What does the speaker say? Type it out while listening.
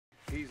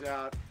Peace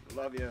out.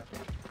 Love you.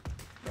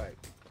 Right.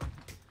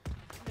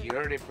 You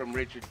heard it from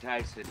Richard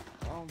Tyson.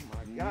 Oh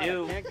my God!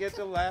 New. I can't get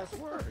the last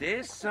word.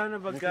 This son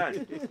of a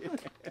gun.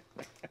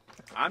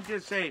 I'm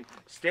just saying,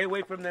 stay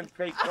away from them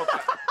fake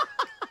profiles.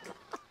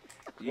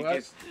 You What?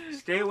 just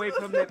stay away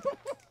from them.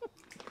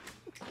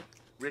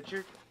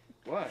 Richard,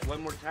 What?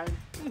 one more time.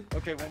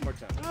 Okay, one more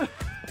time.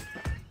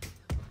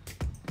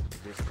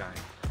 This guy.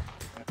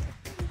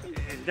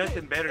 There's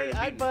nothing better Hey, than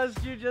I being,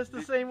 buzzed you just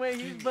the same way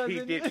he's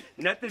buzzing he you. did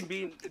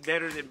nothing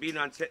better than being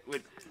on set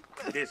with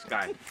this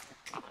guy.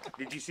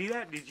 Did you see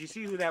that? Did you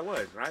see who that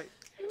was? Right?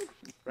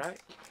 Right?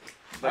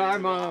 Hi,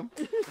 Mom.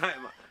 Hi,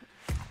 Mom.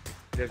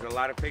 There's a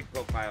lot of fake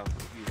profiles.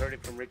 You heard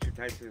it from Richard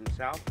Tyson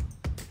himself.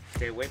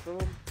 Stay away from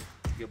him.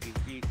 He'll be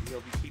keep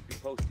you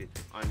posted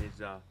on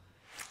his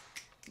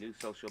new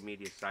social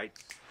media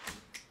sites.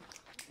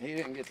 He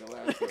didn't get the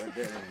last word,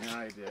 did he?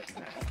 No, he did.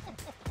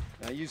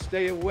 Now you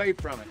stay away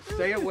from it.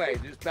 Stay away.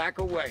 Just back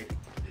away.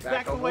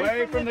 Back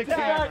away from the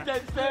camera.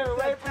 Stay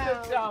away from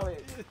the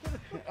challenge.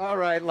 All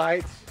right,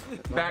 lights.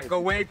 Back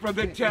away from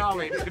the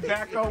challenge.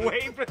 Back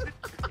away from the...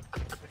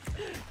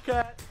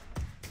 Cut.